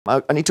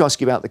I need to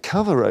ask you about the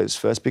cover, Rose,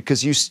 first,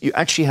 because you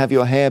actually have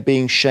your hair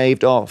being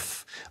shaved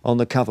off on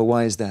the cover.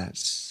 Why is that?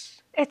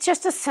 It's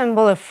just a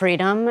symbol of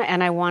freedom,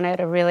 and I wanted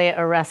a really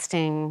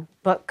arresting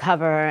book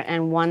cover,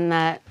 and one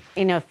that,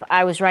 you know, if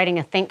I was writing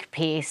a think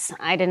piece,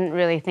 I didn't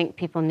really think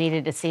people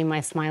needed to see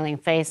my smiling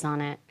face on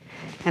it.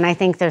 And I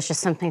think there's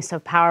just something so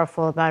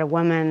powerful about a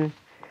woman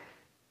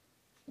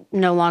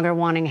no longer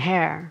wanting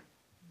hair.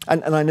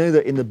 And I know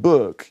that in the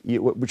book,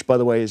 which, by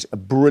the way, is a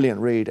brilliant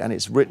read, and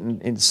it's written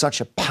in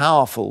such a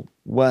powerful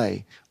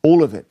way,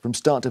 all of it, from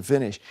start to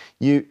finish,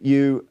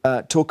 you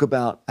talk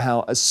about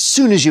how as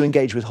soon as you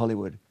engage with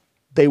Hollywood,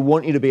 they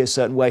want you to be a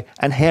certain way,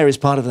 and hair is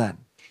part of that.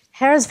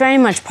 Hair is very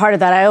much part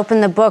of that. I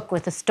opened the book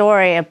with a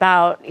story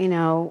about, you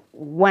know,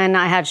 when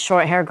I had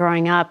short hair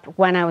growing up,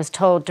 when I was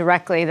told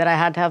directly that I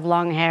had to have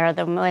long hair,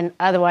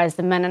 otherwise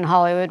the men in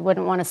Hollywood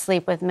wouldn't want to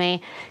sleep with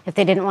me. If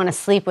they didn't want to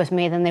sleep with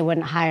me, then they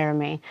wouldn't hire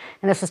me.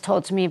 And this was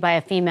told to me by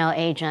a female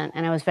agent,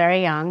 and I was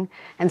very young,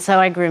 and so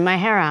I grew my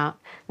hair out.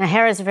 Now,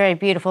 hair is a very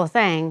beautiful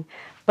thing,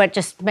 but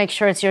just make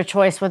sure it's your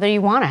choice whether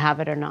you want to have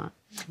it or not.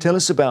 Tell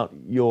us about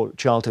your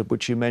childhood,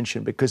 which you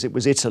mentioned, because it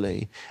was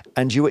Italy,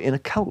 and you were in a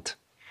cult.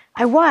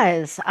 I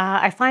was.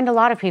 I find a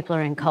lot of people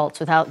are in cults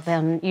without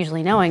them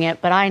usually knowing it,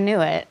 but I knew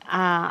it.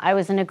 I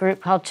was in a group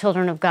called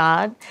Children of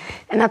God,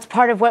 and that's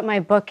part of what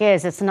my book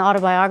is. It's an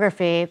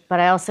autobiography, but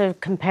I also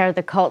compared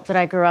the cult that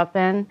I grew up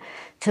in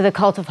to the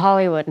cult of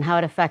Hollywood and how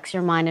it affects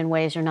your mind in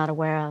ways you're not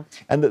aware of.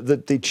 And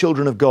the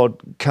Children of God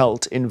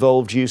cult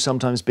involved you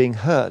sometimes being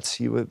hurt.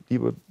 You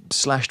were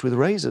slashed with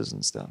razors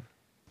and stuff.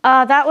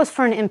 That was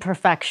for an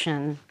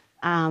imperfection.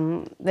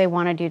 They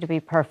wanted you to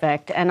be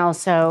perfect, and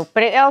also,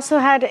 but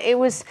it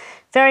was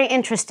very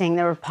interesting.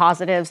 There were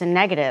positives and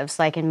negatives,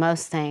 like in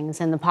most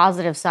things. And the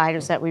positive side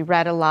was that we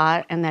read a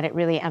lot and that it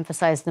really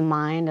emphasized the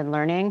mind and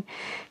learning.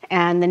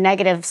 And the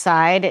negative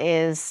side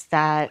is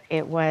that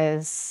it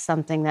was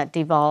something that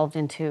devolved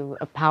into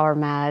a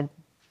power-mad,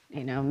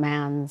 you know,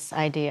 man's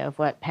idea of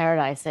what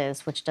paradise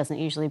is, which doesn't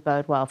usually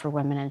bode well for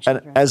women and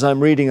children. And as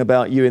I'm reading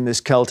about you in this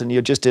cult, and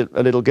you're just a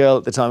little girl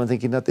at the time, I'm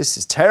thinking, that this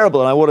is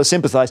terrible, and I want to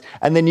sympathize.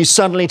 And then you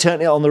suddenly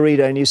turn it on the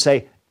reader and you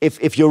say,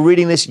 if you're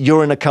reading this,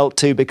 you're in a cult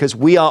too, because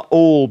we are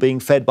all being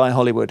fed by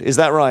Hollywood. Is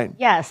that right?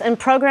 Yes, and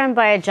programmed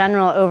by a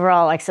general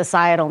overall, like,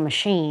 societal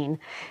machine.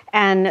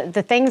 And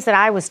the things that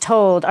I was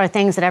told are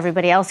things that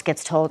everybody else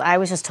gets told. I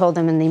was just told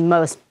them in the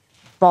most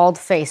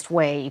bald-faced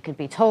way you could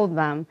be told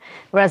them,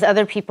 whereas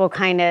other people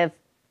kind of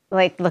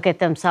like look at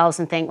themselves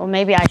and think, well,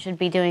 maybe I should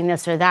be doing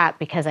this or that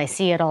because I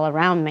see it all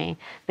around me.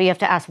 But you have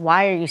to ask,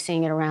 why are you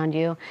seeing it around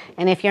you?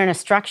 And if you're in a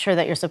structure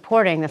that you're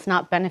supporting that's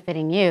not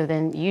benefiting you,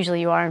 then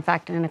usually you are, in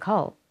fact, in a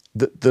cult.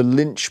 The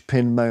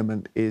linchpin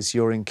moment is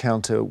your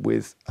encounter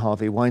with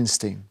Harvey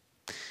Weinstein.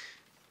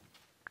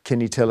 Can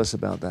you tell us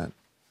about that?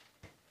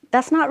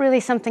 That's not really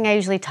something I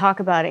usually talk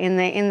about.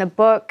 In the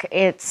book,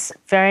 it's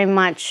very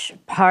much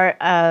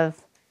part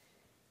of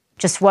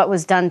just what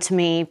was done to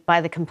me by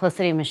the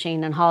complicity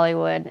machine in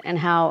Hollywood, and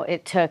how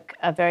it took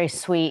a very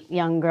sweet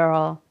young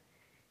girl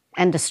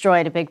and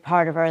destroyed a big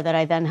part of her that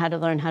I then had to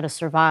learn how to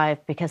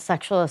survive, because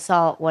sexual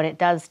assault, what it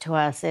does to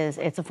us is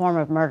it's a form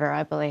of murder,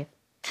 I believe.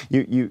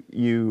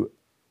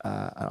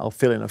 I'll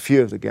fill in a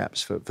few of the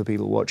gaps for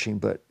people watching,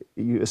 but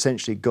you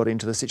essentially got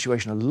into the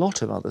situation a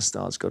lot of other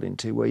stars got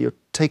into, where you're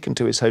taken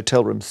to his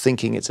hotel room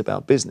thinking it's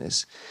about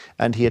business,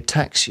 and he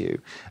attacks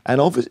you.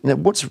 And obviously,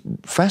 what's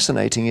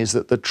fascinating is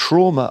that the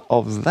trauma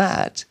of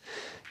that,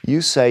 you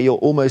say you're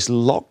almost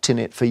locked in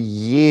it for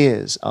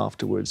years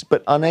afterwards,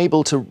 but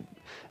unable to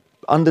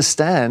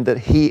understand that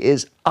he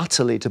is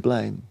utterly to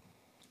blame.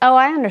 Oh,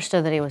 I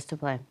understood that he was to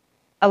blame.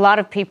 A lot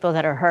of people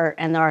that are hurt,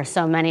 and there are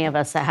so many of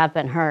us that have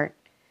been hurt,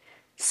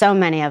 so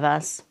many of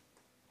us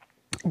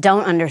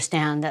don't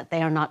understand that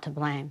they are not to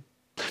blame.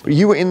 But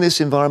you were in this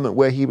environment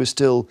where he was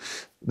still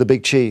the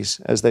big cheese,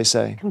 as they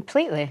say.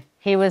 Completely.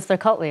 He was the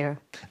cult leader.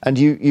 And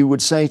you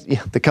would say,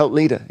 yeah, the cult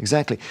leader,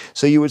 exactly.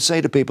 So you would say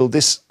to people,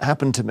 this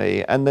happened to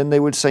me, and then they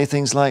would say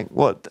things like,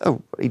 what?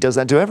 Oh, he does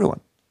that to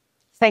everyone.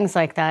 Things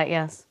like that,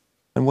 yes.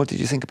 And what did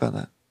you think about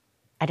that?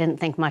 I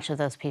didn't think much of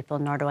those people,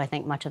 nor do I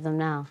think much of them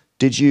now.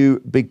 Did you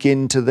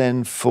begin to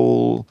then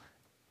fall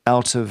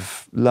out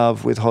of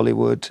love with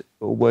Hollywood,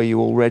 or were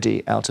you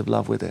already out of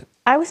love with it?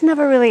 I was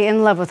never really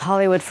in love with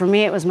Hollywood. For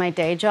me, it was my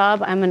day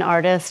job. I'm an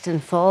artist in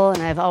full,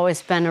 and I've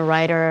always been a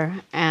writer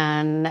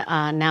and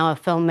now a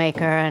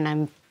filmmaker, and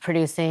I'm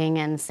producing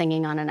and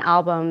singing on an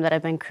album that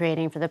I've been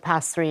creating for the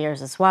past 3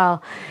 years as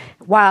well,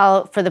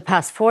 while for the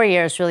past 4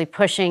 years really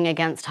pushing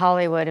against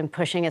Hollywood and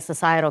pushing at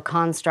societal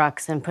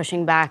constructs and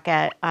pushing back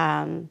at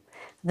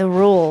the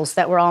rules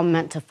that we're all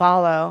meant to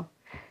follow.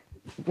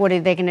 What are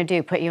they going to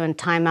do? Put you in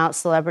timeout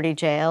celebrity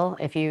jail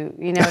if you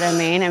know what I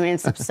mean? I mean,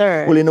 it's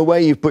absurd. Well, in a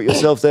way, you've put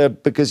yourself there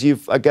because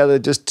you've, I gather,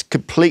 just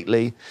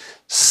completely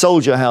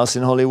sold your house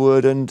in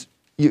Hollywood, and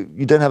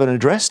you don't have an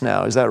address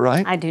now. Is that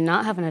right? I do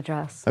not have an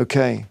address.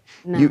 Okay.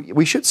 No.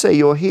 We should say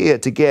you're here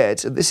to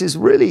get, this is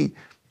really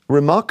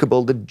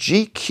remarkable, the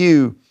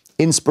GQ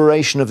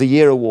Inspiration of the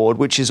Year Award,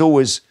 which is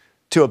always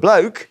to a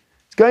bloke.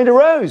 It's going to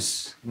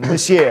Rose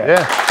this year.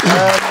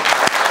 Yeah.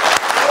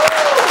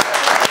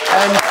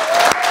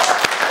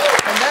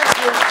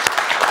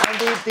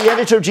 The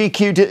editor of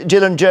GQ,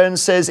 Gillian Jones,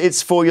 says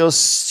it's for your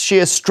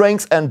sheer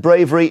strength and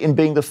bravery in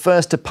being the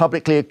first to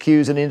publicly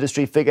accuse an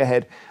industry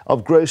figurehead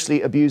of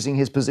grossly abusing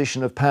his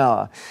position of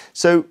power.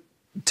 So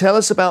tell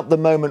us about the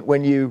moment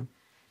when you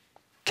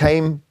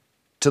came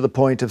to the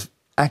point of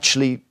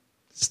actually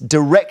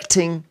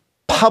directing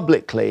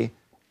publicly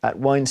at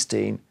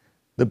Weinstein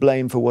the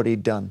blame for what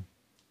he'd done.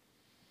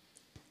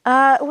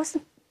 It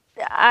wasn't.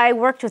 I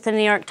worked with the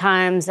New York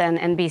Times and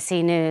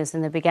NBC News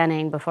in the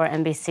beginning before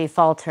NBC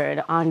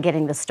faltered on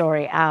getting the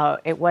story out.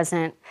 It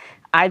wasn't,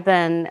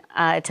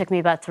 it took me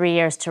about 3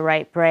 years to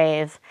write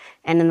Brave,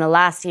 and in the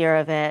last year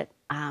of it,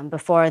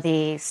 before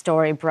the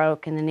story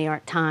broke in the New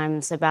York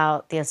Times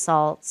about the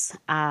assaults,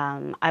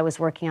 I was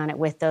working on it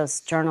with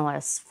those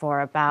journalists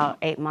for about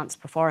 8 months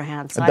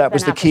beforehand. So that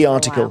was the key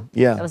article,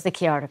 yeah. That was the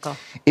key article.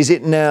 Is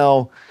it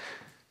now...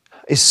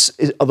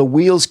 Are the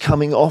wheels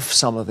coming off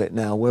some of it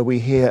now, where we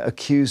hear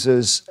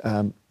accusers,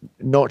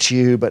 not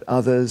you, but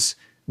others,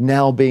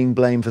 now being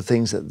blamed for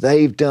things that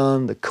they've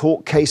done? The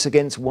court case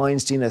against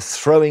Weinstein, they're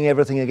throwing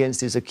everything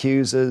against his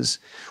accusers.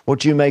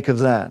 What do you make of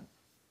that?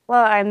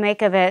 Well, I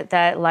make of it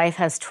that life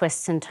has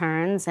twists and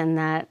turns, and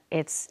that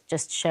it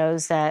just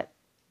shows that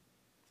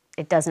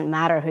it doesn't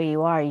matter who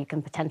you are, you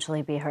can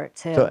potentially be hurt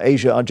too. So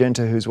Asia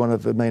Argento, who's one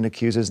of the main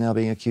accusers, now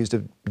being accused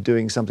of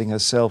doing something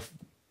herself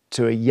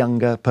to a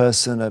younger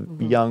person, a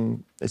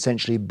young,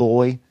 essentially,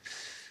 boy?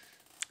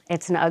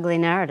 It's an ugly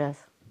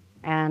narrative.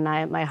 And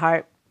my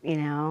heart, you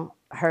know,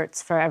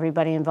 hurts for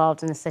everybody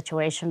involved in the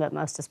situation, but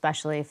most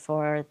especially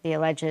for the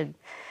alleged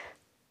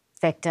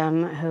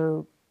victim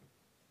who,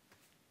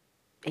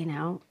 you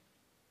know,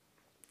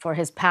 for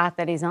his path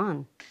that he's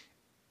on.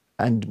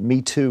 And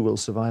Me Too will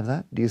survive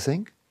that, do you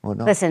think, or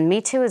not? Listen,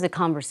 Me Too is a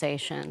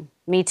conversation.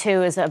 Me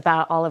Too is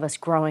about all of us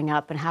growing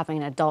up and having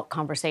an adult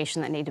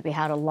conversation that needed to be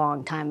had a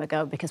long time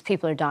ago because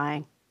people are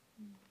dying.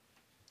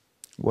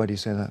 Why do you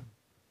say that?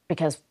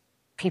 Because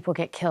people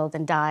get killed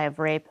and die of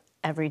rape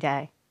every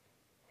day.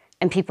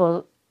 And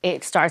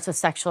it starts with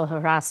sexual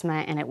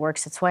harassment and it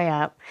works its way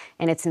up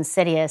and it's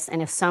insidious.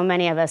 And if so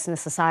many of us in the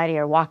society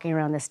are walking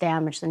around this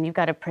damage, then you've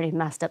got a pretty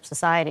messed up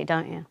society,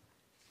 don't you?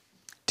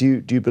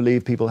 Do you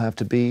believe people have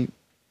to be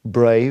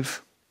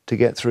brave to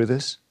get through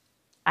this?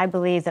 I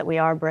believe that we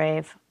are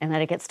brave and that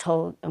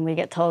we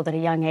get told at a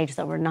young age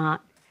that we're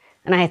not.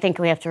 And I think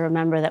we have to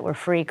remember that we're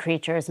free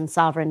creatures and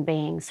sovereign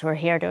beings who are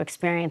here to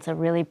experience a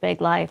really big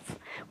life,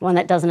 one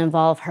that doesn't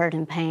involve hurt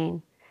and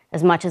pain,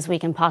 as much as we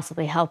can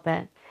possibly help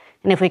it.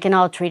 And if we can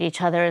all treat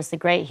each other as the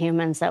great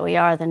humans that we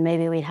are, then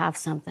maybe we'd have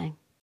something.